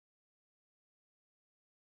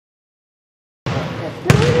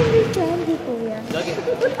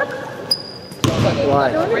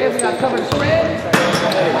Why? Rams got covered spread.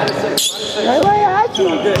 Why at you?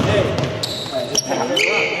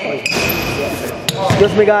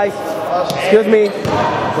 Excuse me, guys. Excuse me.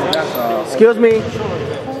 Excuse me.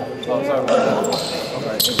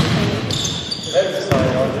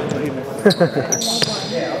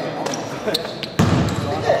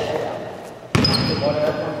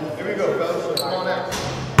 Here we go, fellas. Come on out.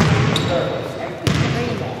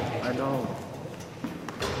 I know.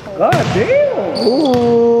 God damn.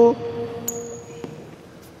 Ooh.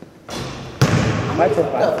 5 for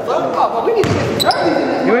 5. Oh, we need to get the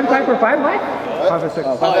jerseys. You went 5 for 5, Mike? 5 for 6.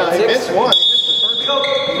 Oh, he missed one.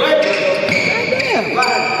 He missed the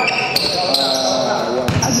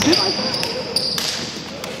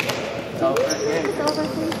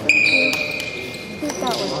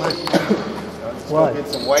What? Get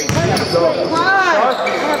some white. I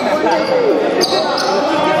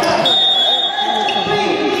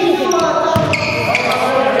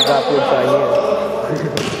got food right here.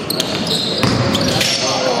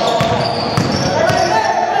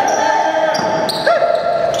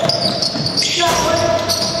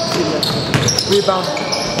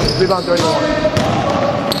 Rebound 31.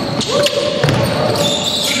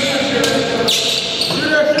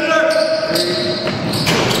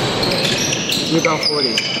 Rebound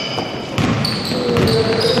 40.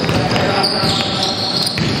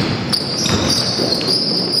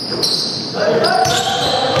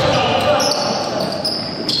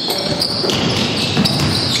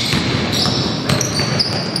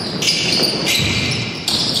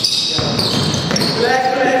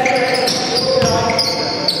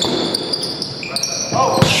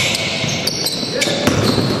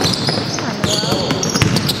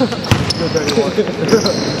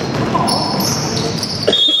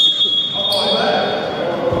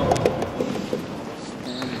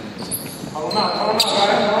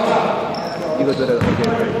 You go to the game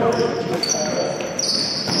right now.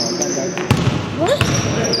 What?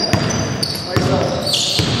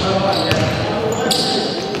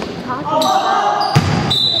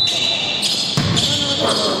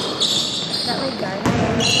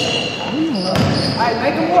 Alright,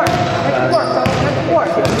 make him work. Make him work, fellas. Make him work.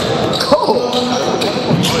 Oh,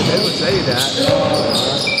 they would say that.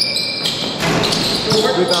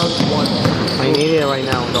 Rebound 1. I need it right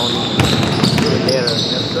now, don't you? Yes,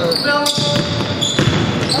 sir.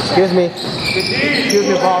 Excuse me. Excuse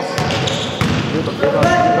me, boss.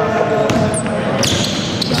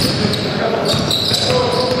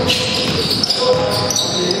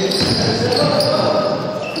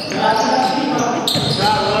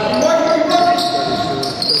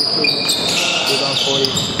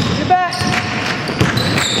 Get back.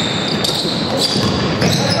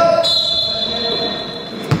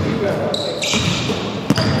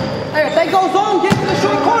 Hey, if they go zone, get to the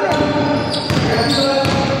short corner.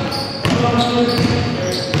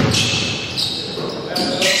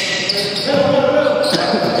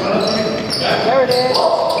 There it is.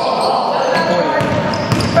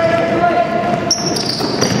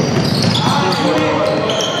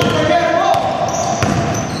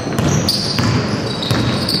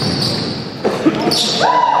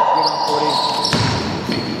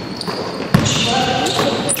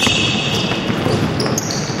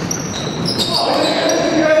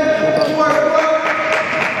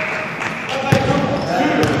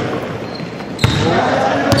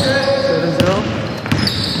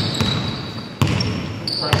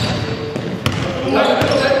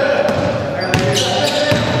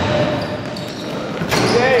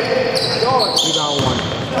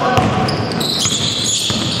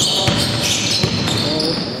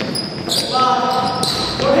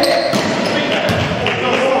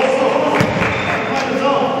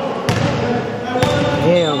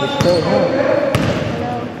 Damn, it's so hard.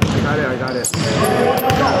 I got it.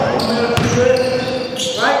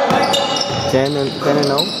 10 and 0.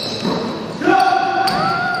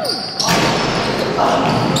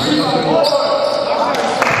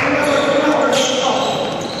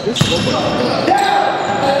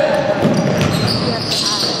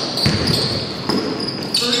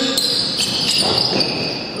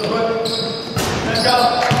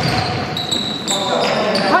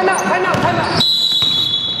 Time out.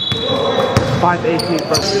 5-18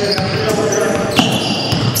 first.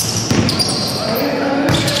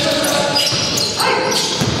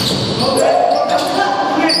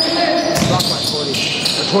 Block by 40.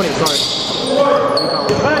 20, sorry.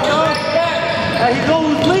 Hey, he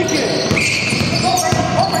goes leaking.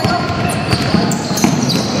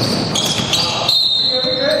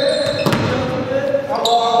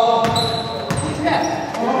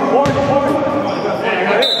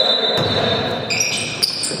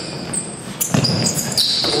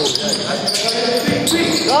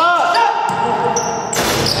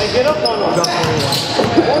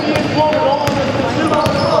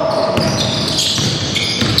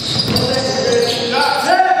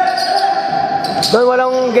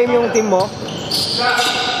 yung team mo?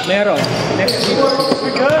 Meron. Next week.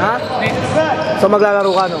 Ha? Next. So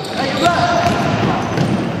maglalaro ka, no?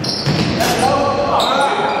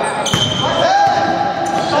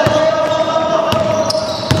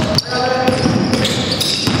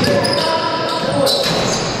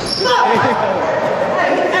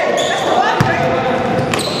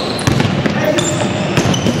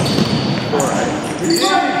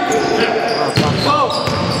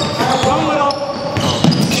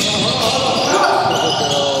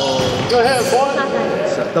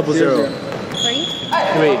 Double zero. 3?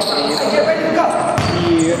 3. Get ready to go.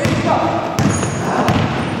 Ready to go.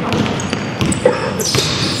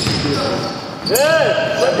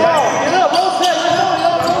 Yeah, red ball. Get up, rotate. Let's go,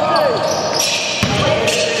 y'all. Rotate.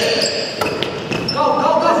 Go,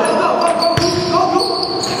 go, go, go, go, go, go, go, go.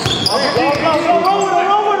 Go. Roll with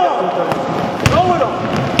him. Roll with him.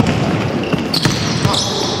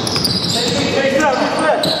 Take it out.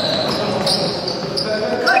 Reset.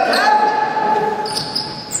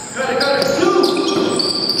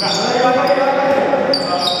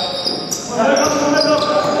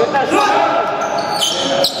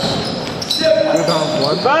 Rebound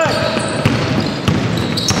 1. Back.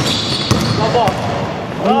 Come on.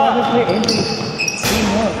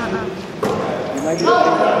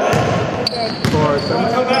 For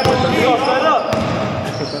Sunday. Come back. Go, set up.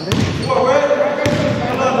 For Sunday?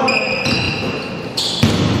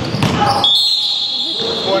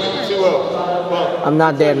 22-0. I'm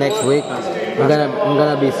not there next week. I'm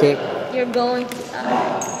gonna be sick. You're going to...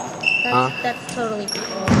 that's totally fine.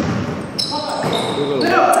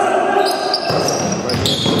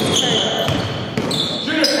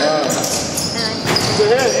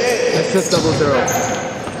 It's just double zero.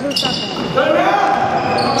 Who's talking?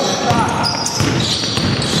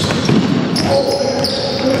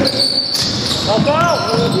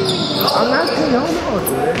 I'm not saying no.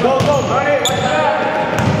 Go, burn it. Like that.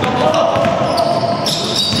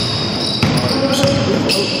 This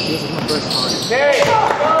is my first time. Hey, go.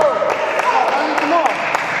 Come on.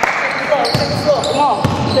 Take it slow. Come on.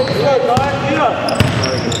 Take it slow, guys. Get up.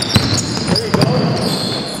 There you go.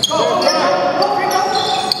 Go.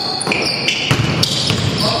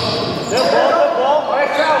 Good ball.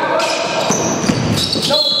 Right down.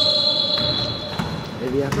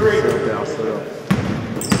 Maybe after the survey, I'll slow up.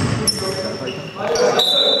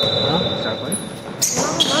 Huh? Start playing?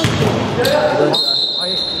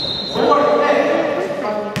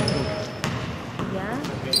 Yeah?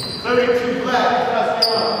 32 black.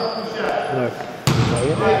 Look.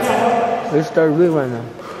 We start big right now.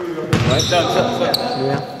 Right down.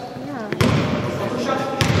 Yeah. Yeah.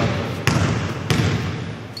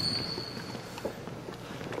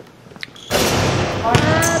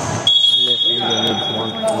 Unless India needs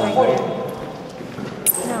one goal.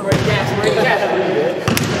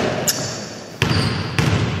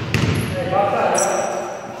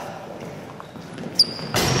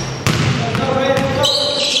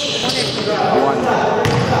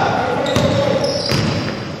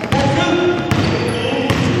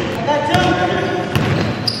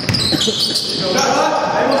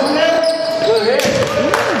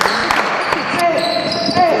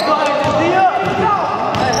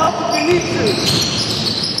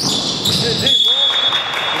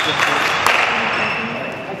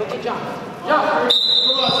 No.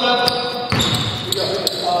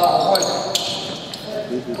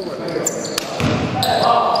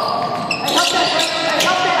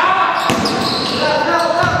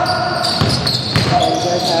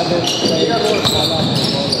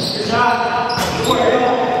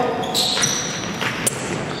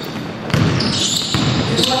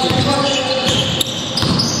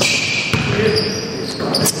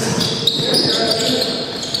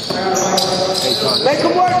 Make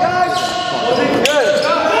them work, guys.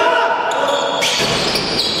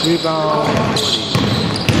 Rebound.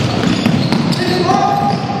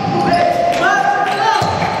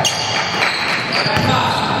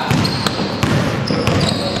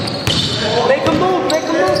 Make them move,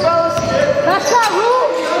 fellas. Nice shot, Rue.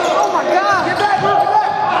 Oh my God. Get back, Rue, get back.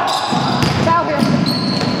 It's out here.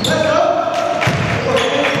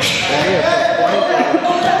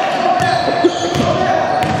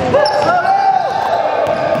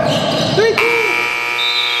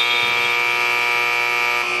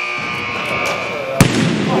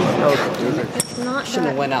 It's not Shouldn't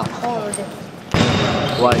have went out. hard.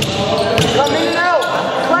 Why? Come in and out.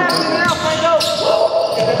 Clap in and out, Franco.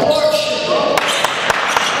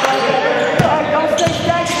 Hey, don't stay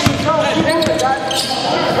stagnant. Don't keep moving, guys.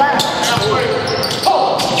 Left.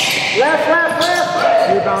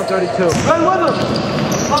 Rebound 32. Run with him.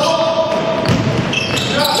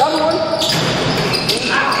 Another one.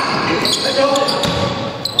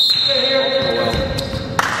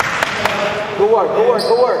 Good work, good work,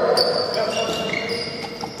 good work.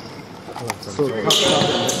 So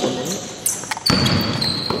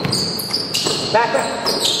Back up.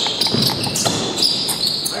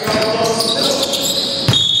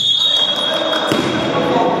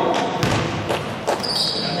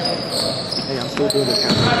 hey, I'm still doing the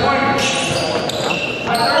camera.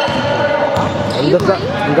 I'm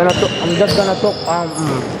just gonna talk. I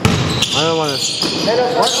don't wanna.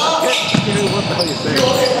 What? I can't hear what the hell you're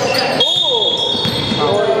saying.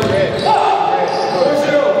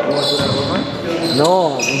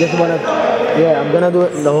 No, I'm just wanna. Yeah, I'm gonna do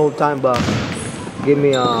it the whole time, but give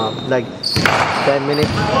me like 10 minutes.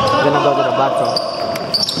 I'm gonna go to the bathroom.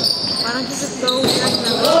 Why don't you just go right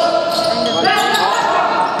now?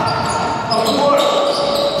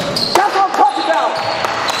 That's what I'm talking about.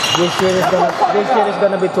 This shit is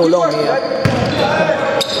gonna be too long here.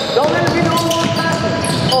 Don't let it be no more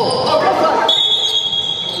passes. Oh, that's right.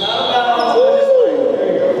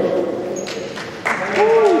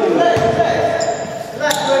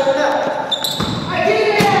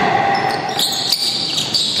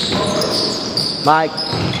 Mike.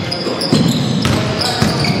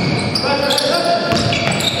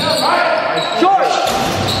 Short.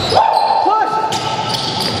 Push.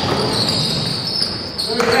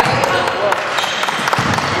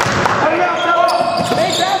 Hurry up, fella.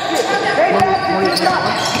 Make basket. Make basket. Good shot.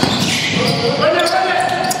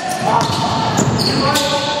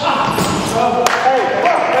 Hey,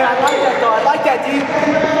 I like that though. I like that, D.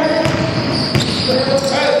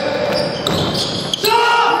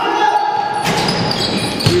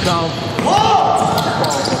 Rebound.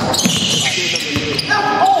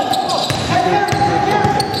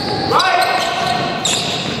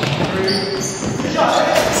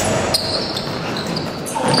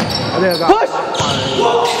 Push!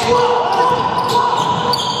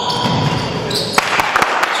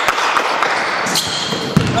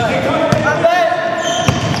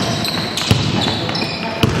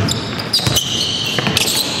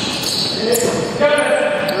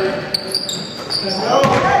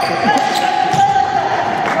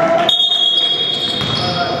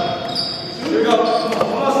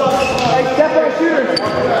 Hey, step on shooters.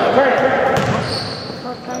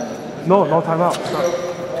 No, no timeout.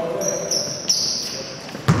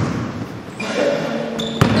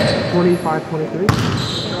 25-23.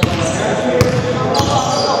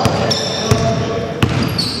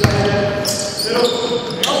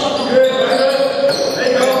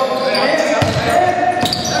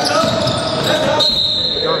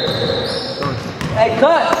 Hey,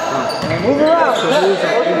 cut. Move around. Cut.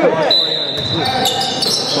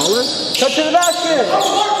 Cut to the basket.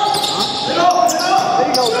 There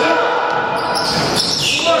you go.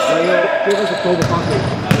 Give us a total pocket.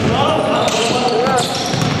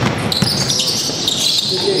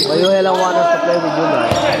 Why you hell want us to play with you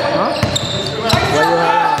guys? Huh? Why you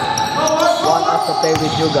hell want us to play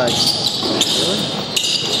with you guys?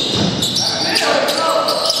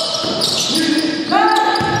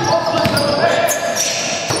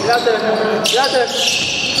 Get out there. Get out there.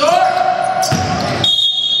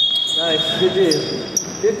 Nice. Good deal.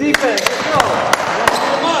 Good defense. Let's go.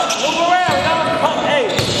 Move around. Hey,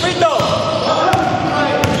 free throw.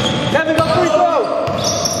 Kevin, go free throw.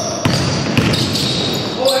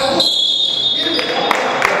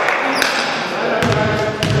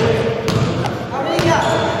 How many you got?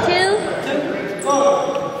 2.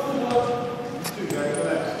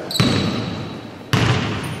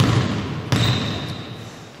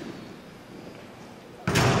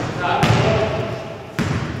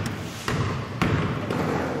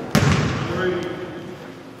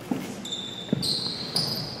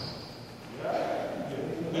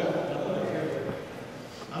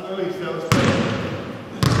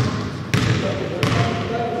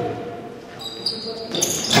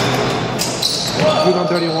 He's on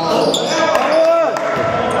 31.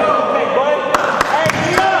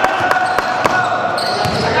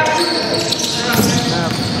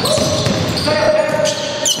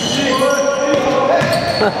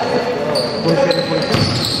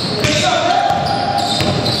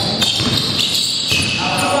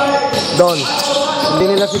 Don, hindi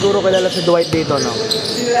nila siguro kilala si Dwight dito, no?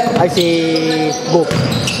 Ay, si Book.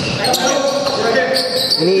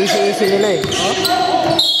 Ini-easy nila eh.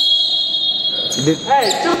 Hey,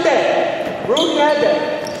 shoot that! Rudy had that.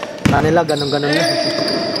 Nila, ganun-ganun na.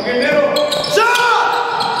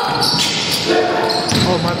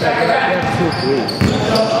 Oh, my bad. That's 2-3.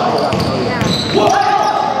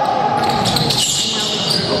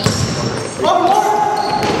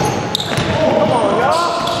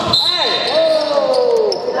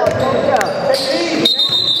 Take it easy.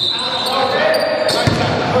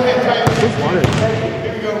 Which one is it?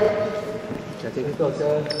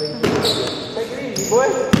 Take it easy, boy.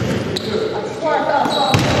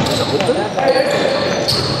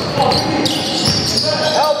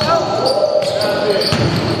 Help, help.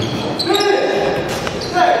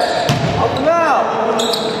 Up and out.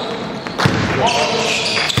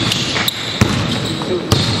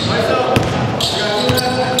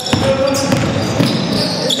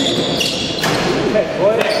 Hey,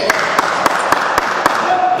 boy.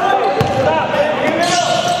 Stop, man.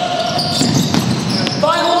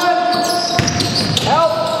 Final one.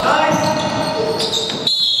 Help. Nice.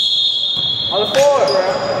 On the floor.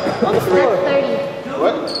 On the floor. 30.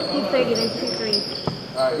 What? Keep 30, then 2 3.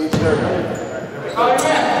 Alright, each turn.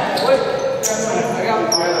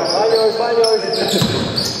 Find yours, find yours.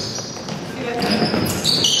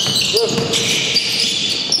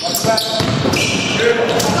 Let's back.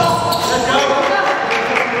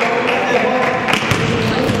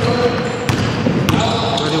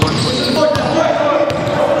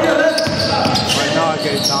 Right now,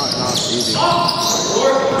 okay, it's not easy.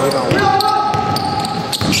 Wait on.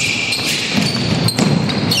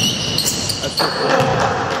 That's it.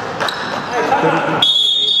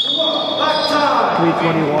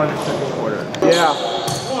 3:21 in second quarter. Yeah.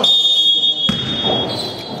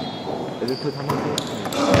 Is it 2 times?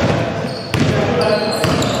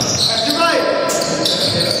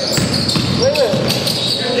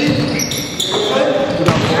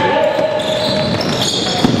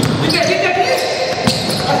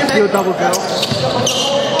 Still double kill.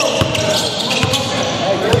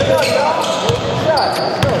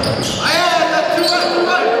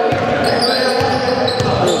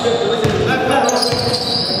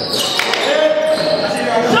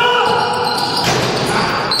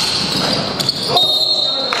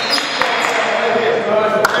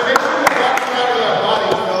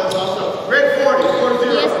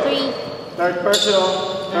 Third personal.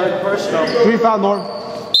 Third personal. 3 foul, Norm.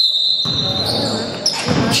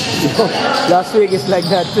 Last week it's like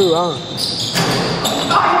that too, huh?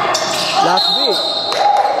 Last week.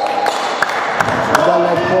 He got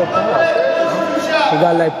like 4 fouls. He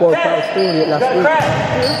got like 4 fouls too last week.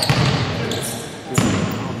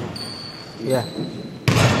 Yeah.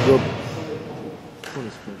 Good.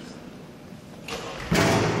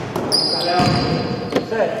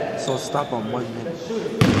 So stop on 1 minute.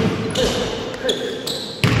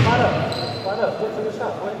 Spot up. Look for the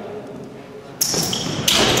shot, boy.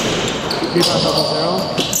 3 foul double zero.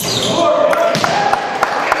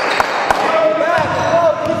 Back, go,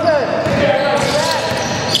 defense.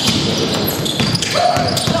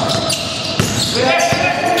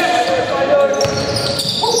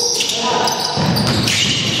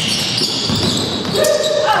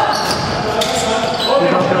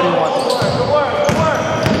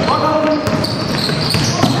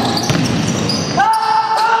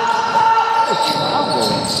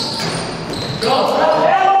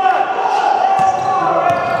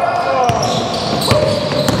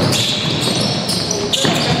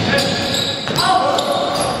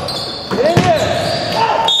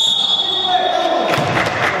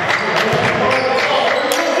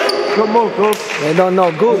 Good move, Goose. They don't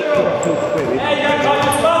know Goose.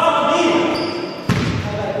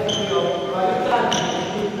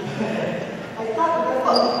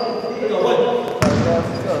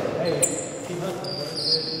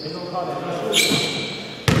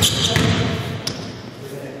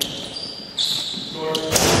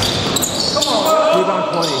 Rebound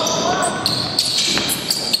 20.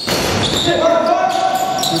 Rebound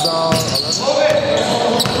 11.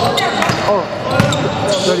 Oh,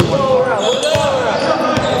 31.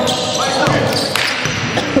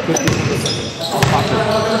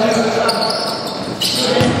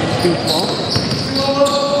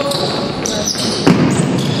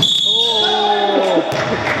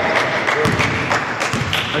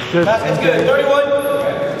 That's good. 31.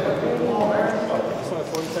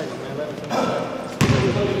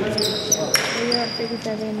 You're at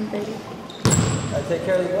 37, 30. Gotta take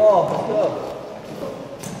care of the ball. Let's go.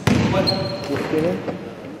 Just kidding.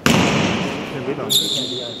 Rebound.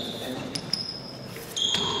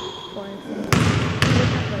 4 and 6.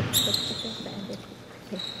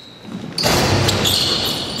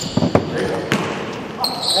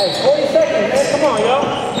 Hey, 40 seconds, man. Come on, yo.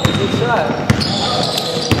 Good shot.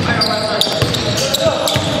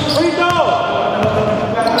 Free throw.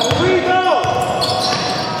 Free throw.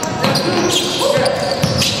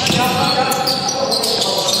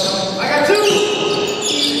 I got 2.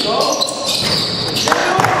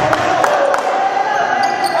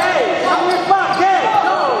 Hey, come your spot, kid.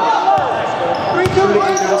 Go. 3, 2,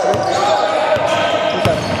 1.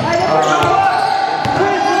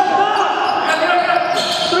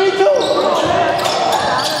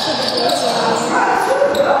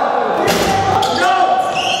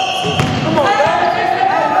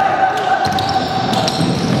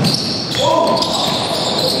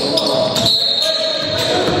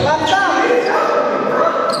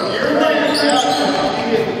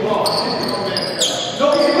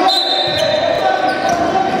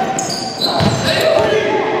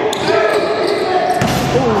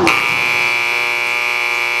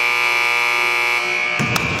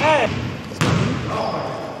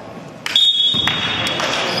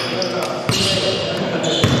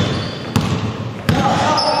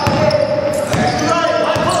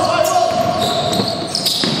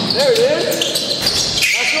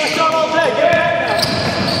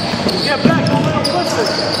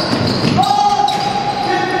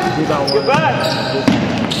 Get back.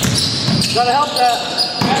 Gotta help that.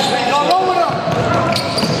 Go with him.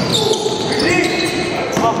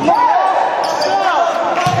 Come on.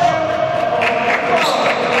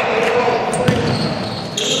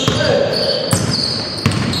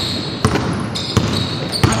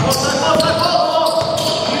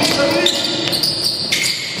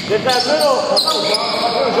 Get that middle.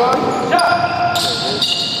 John. Shot.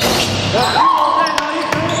 That's you all day, now you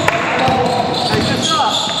can. Take the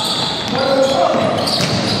shot. Let's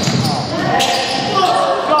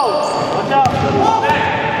go. Watch out.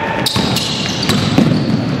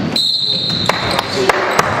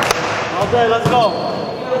 All day, let's go.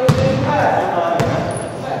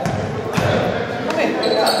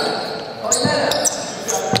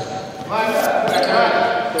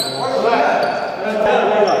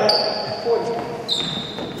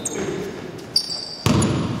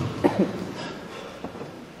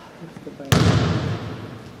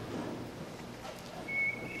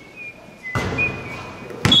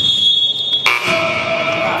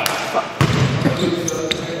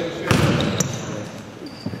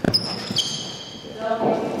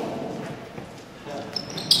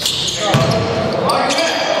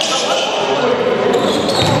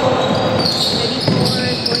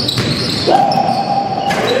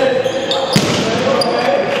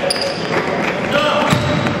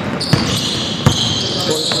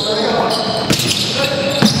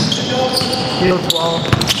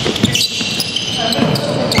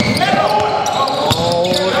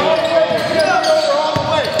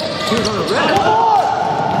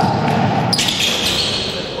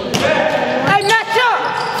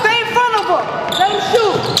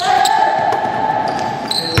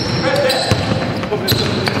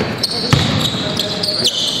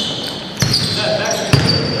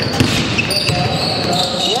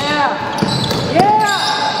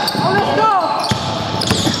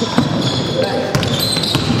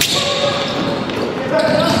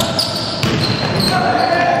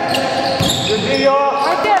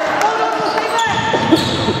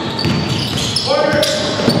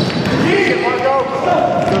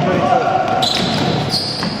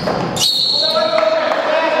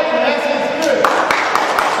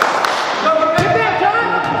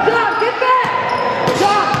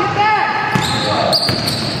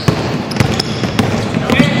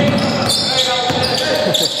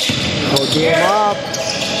 Game up.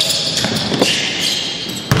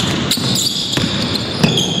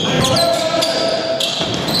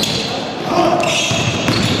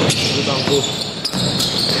 Rebound, go.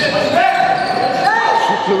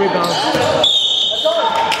 Shoot the rebound.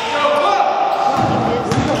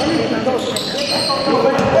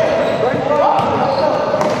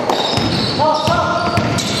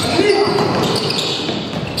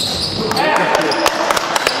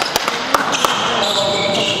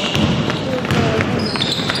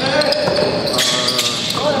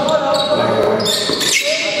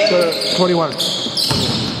 So 21.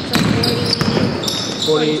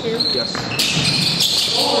 40. Yes.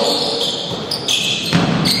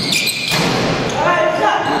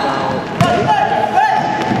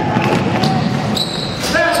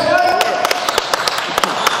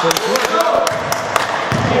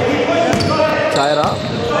 Tie it up.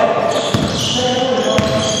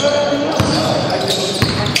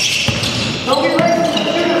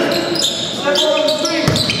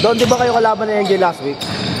 Don, di ba kayo kalaban na NJ last week?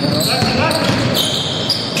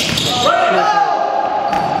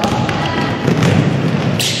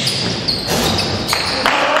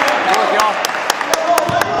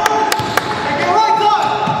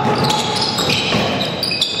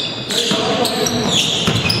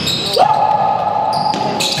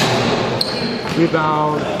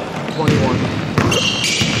 Rebound 21.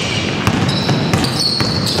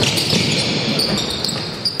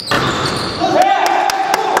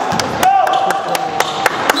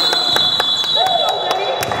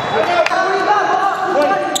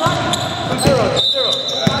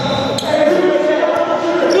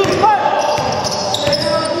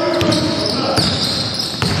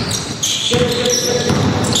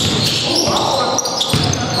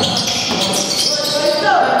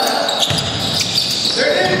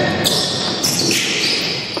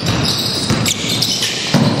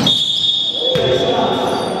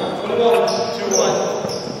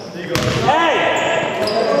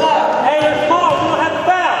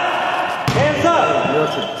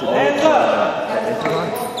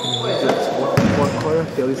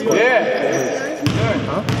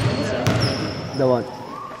 Huh? The what?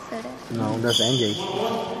 No, that's NJ.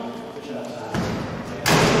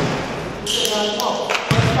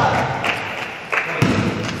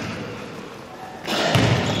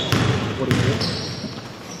 What is it?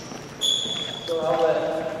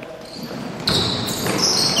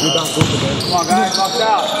 Come on, guys, box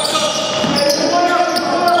out.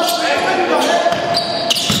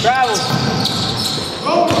 Travel.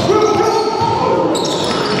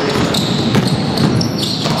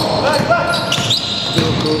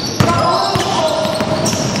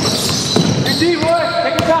 Good D, boy.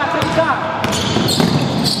 Take your time, take your time.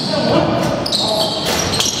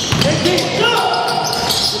 Take D.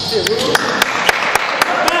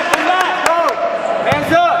 Come back, go.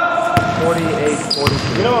 Hands up.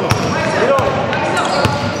 48-42. Get on him. Get on him.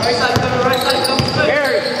 Right side coming, right side coming.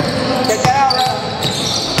 Harry, take that out, man.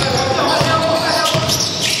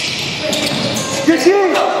 Good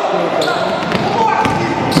shit.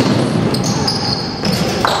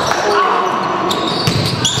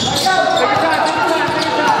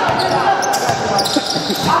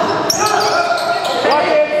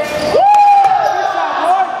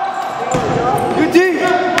 Good D.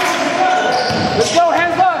 Let's go,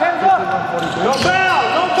 hands up, hands up. No foul,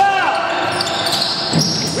 no foul.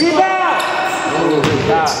 Rebound.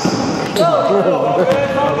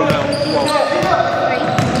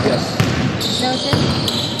 Yes. No, sir.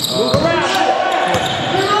 Move around.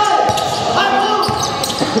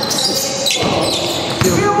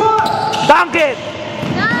 Dunk it!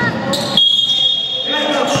 Stop.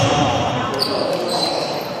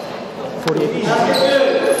 48.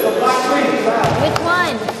 Which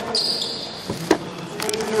one?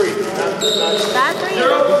 That 3? 30.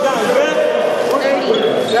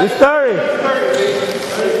 It's 30.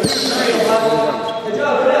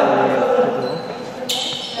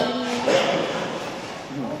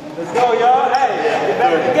 Let's go, y'all. Hey, get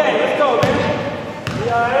back in the game. Let's go, man.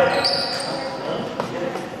 You all right?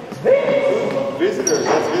 Visitor,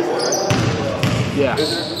 that's visitor, right? Yeah.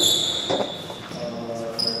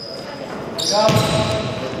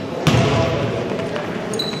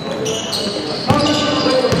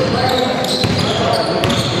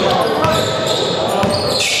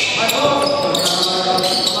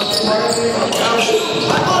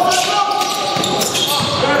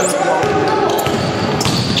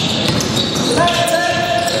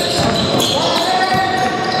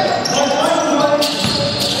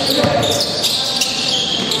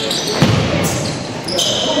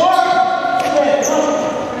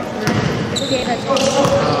 Okay, that's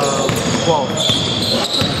 12.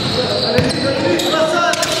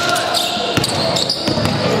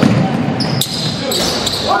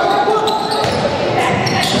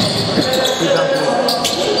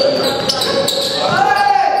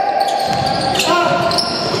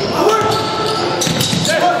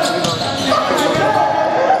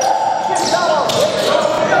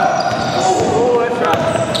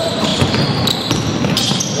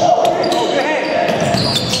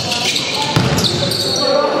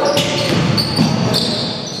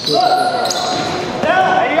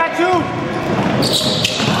 Hey, you got two.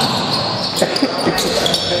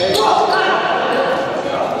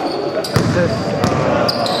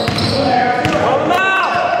 Hold him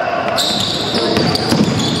out.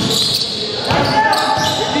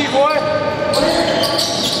 Good D, boy.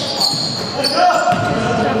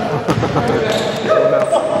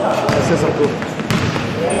 This isn't good.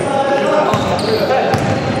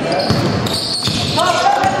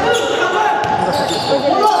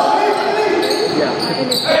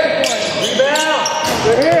 Rebound.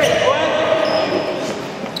 Good hit, boy.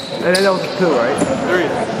 And then that was 2, right? 3.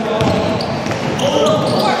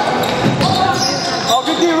 Oh,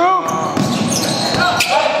 good D, Roo.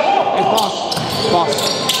 Hey, boss. Boss.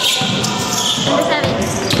 number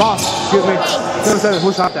 7. Boss. Excuse me. 7-7.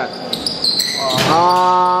 Who shot that? 3.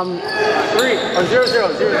 Or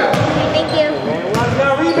 0-0. 0-0. Thank you.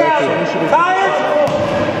 Now rebound. Tired?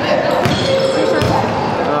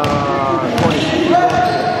 20.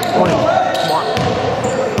 20. Smart.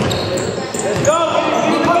 Let's go. Get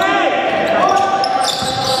in the game.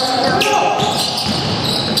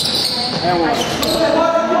 And 1.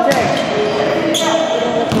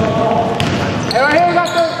 Hey, right here, you got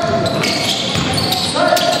the...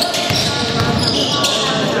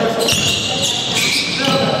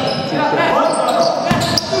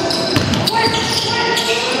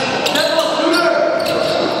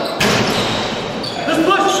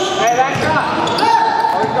 Hey, that shot.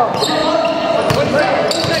 There we go.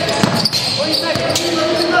 20 seconds.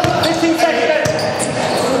 15 seconds.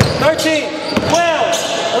 13,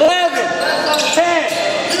 12, 11, 10,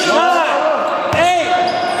 9,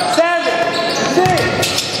 8, 7,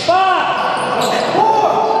 6, 5,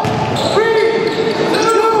 4, 3, 2.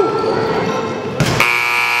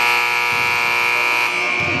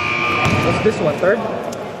 What's this one? 3rd?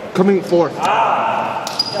 Coming 4th.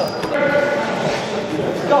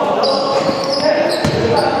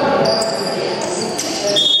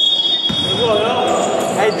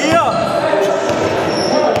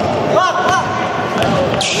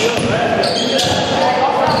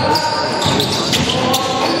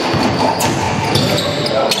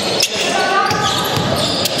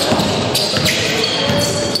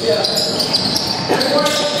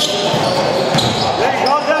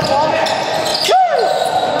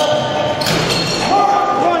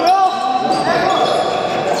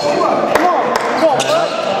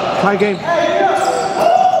 Tie game.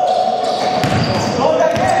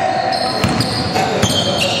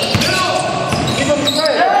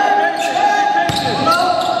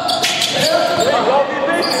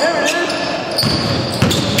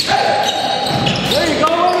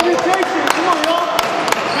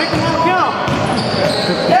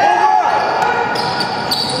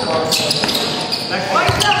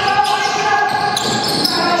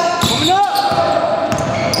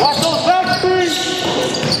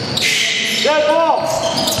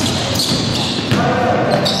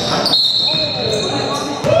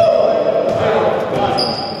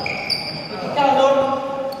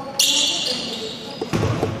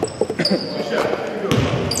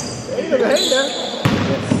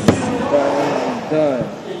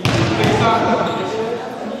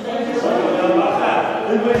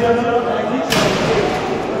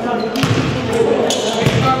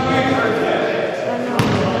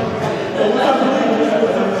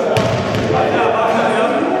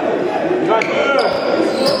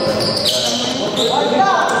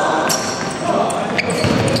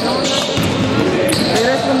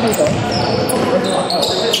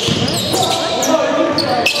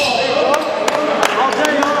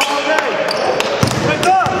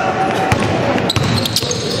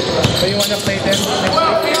 So you wanna play them?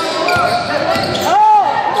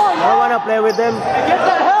 I wanna play with them.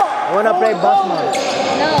 I wanna play Basman.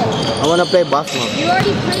 No. I wanna play Basman. You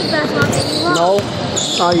already played basketball and you lost.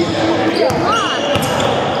 No. You lost.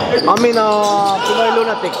 I mean, Pinoy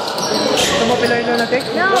Lunatics. Gusto mo Pinoy Lunatics?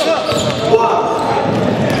 No.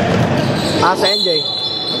 Ask NJ.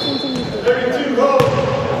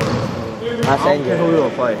 Ask I don't NJ. care who we will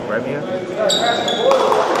play. Right, Mia?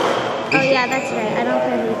 Oh yeah, that's right. I don't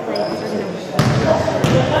care who we play because we're gonna win.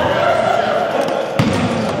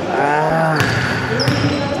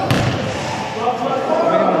 How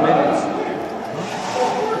many more minutes?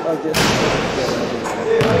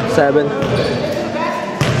 7.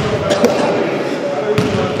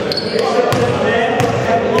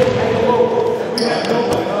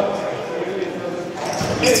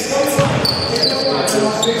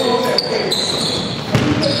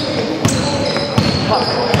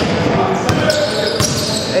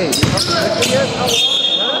 Hey, you want to switch yet?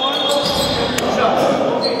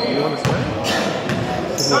 You want to switch?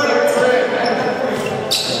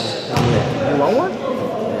 You want one?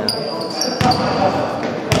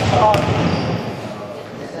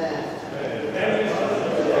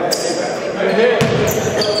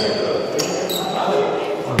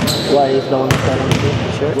 Why is the one selling the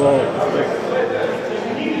shirt?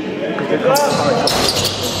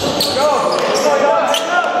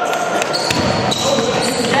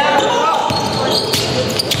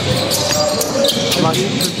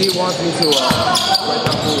 He wants me to write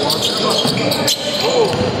down who wants it.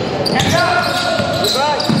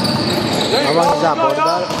 How much is that? $40?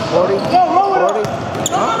 40?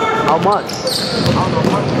 How much? I don't know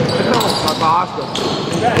what. Depends on the Oscar.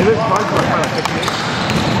 If it's fun, it's like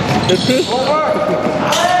 50?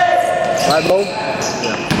 5 low?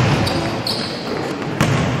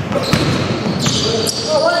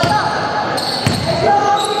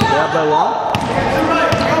 Yeah, by one?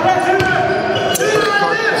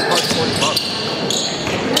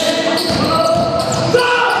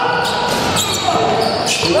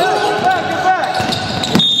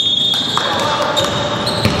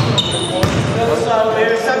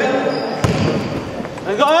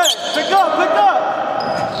 And go ahead, pick up.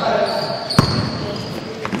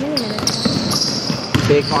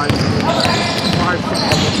 Big. 5,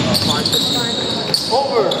 6.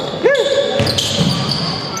 Over.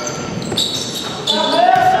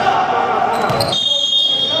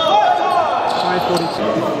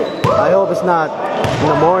 I hope it's not in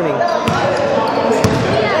the morning.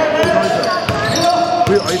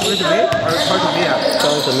 Are you going to me? Or going to Mia?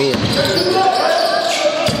 Going to me.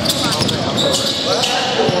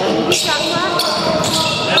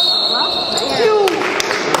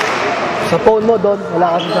 Sa phone mo doon,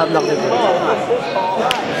 wala kasi sa block nito.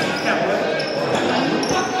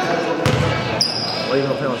 Are you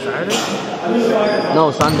going to play on Saturday?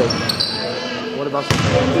 No, Sunday. What about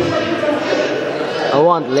Sunday? I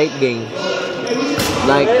want late game.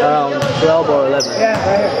 Like around 12 or 11.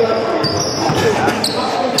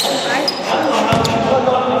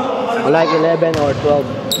 I like 11 or 12.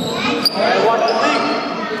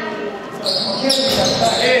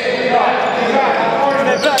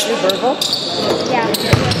 Yeah.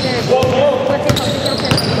 What's it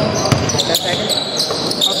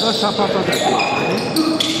Let's stop on that.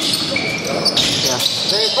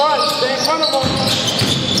 Stay in front of him.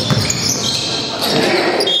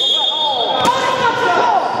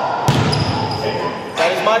 That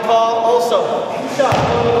is my call.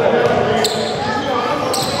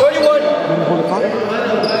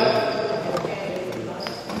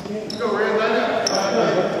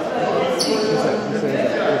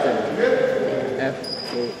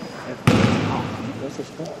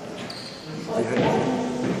 Francisco?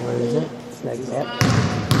 Where is it? It's like that.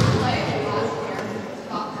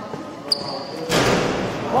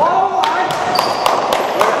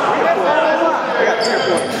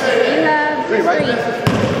 You have three.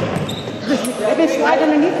 They've been sliding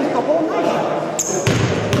underneath us the whole night.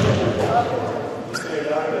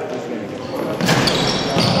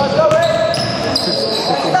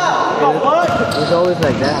 It's always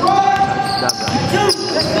like that. That guy.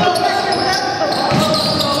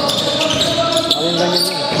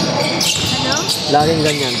 Laging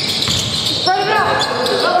ganyan. Spread it out.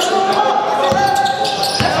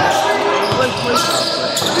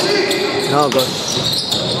 No, go.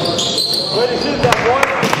 Way to shoot that boy.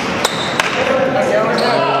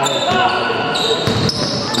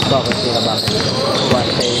 Talk kasi about it. One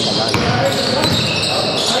day in the land.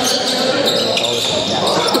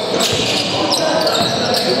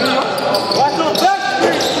 Watch those back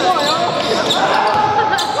streets. Come on, y'all.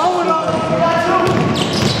 Going up.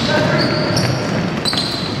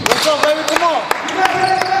 What's up, baby? Come on.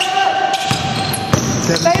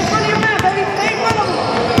 Stay in front of your man, baby. Stay in front of him.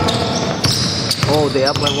 Oh, they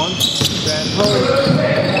up by one?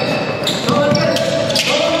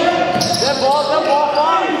 That ball,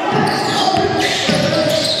 fine.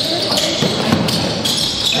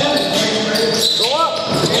 Go up.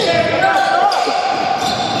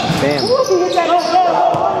 Bam. Who can hit that? Go, go, go.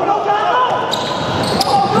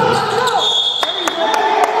 Go, go,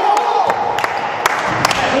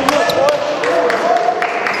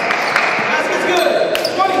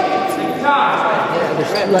 There's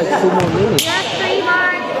still like 2 more minutes. You have three,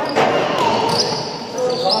 Mark.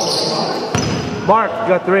 Mark, you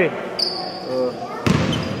got 3.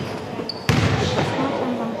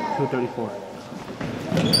 2:34.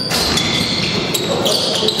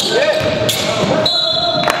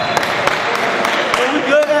 Hey, we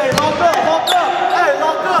good. Hey, lock up. Hey,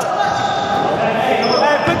 lock up.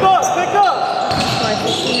 Hey, pick up. Score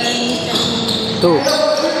 59, 2.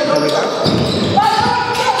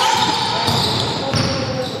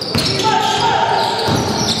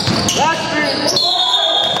 Back street.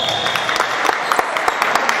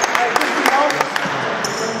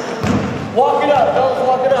 Walk it up, fellas,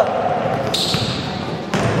 walk it up.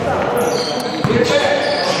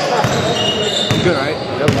 Good, right?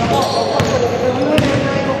 Yep.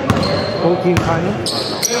 Whole team final?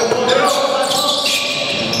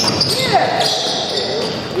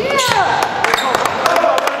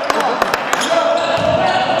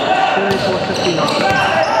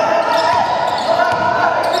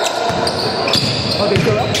 Oh, they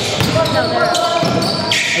still up?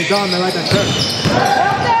 Hey, Don, I like that shirt.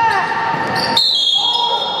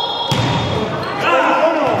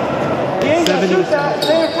 He ain't gonna shoot that.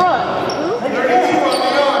 Stay in front.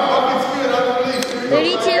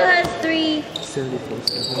 32 has 3. 74,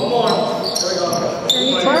 74.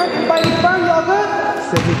 Burn, everybody get burned, y'all good?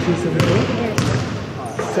 72, 74?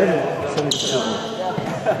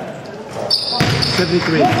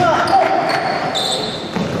 73.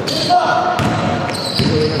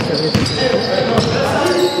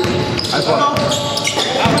 High five.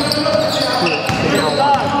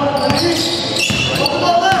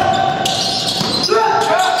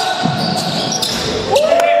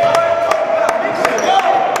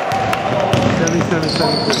 77,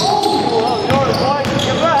 73.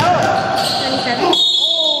 27.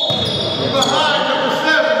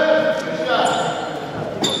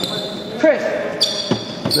 Chris,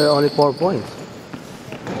 There are only 4 points.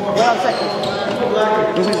 what I'm saying.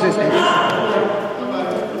 This is this thing.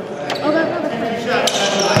 Oh, go.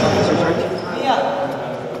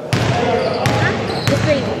 The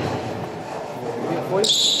 3.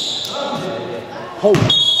 Hold.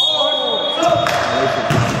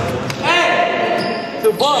 To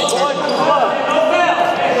bump, boy, to bump.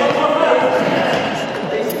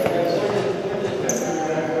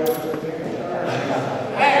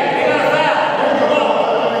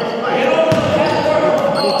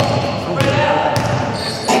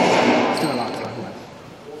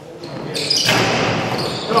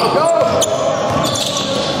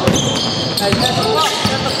 Hey, set the clock.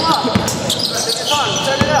 Set the clock. Take your time.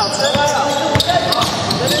 Set it out. Set it out.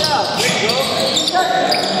 Set it out. There you go.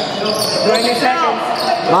 20 seconds.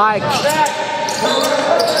 Mike.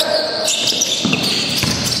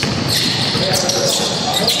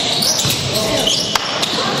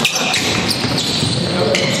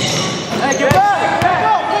 Hey, get back. Get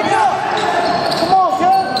up. Get up. Come on,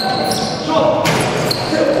 kid.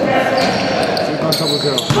 Take on double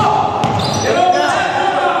zero.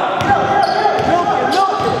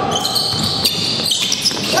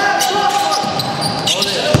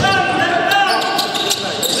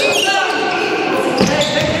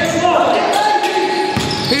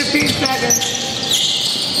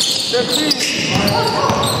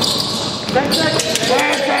 10 seconds.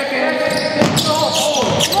 10 seconds.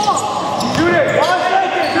 Shoot it. 1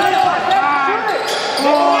 second. Shoot it. 5,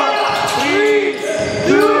 4, 3,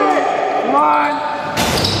 2, 1.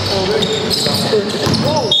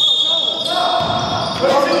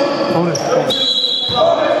 Bonus.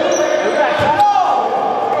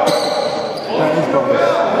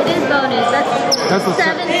 It is bonus. That's a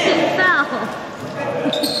 17 foul.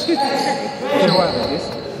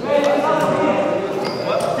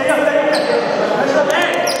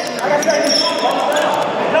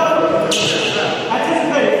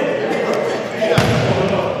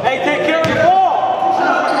 Hey, take care of the ball.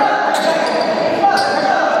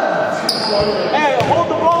 Hey, hold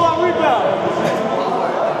the ball on rebound.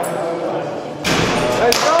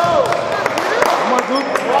 Let's go. Come on, Duke.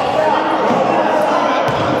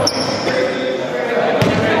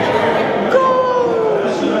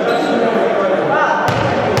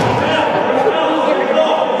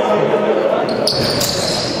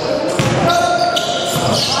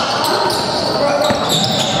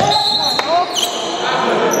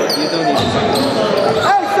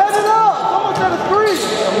 Hey, set it up. Someone set a three.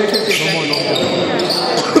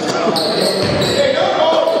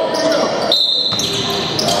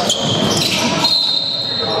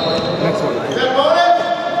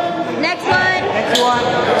 Next one.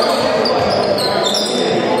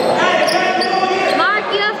 Mark,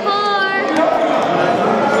 you have 4.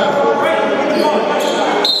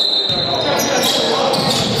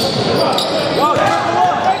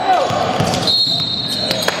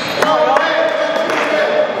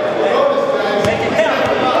 Make it count.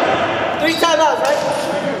 3 timeouts, right?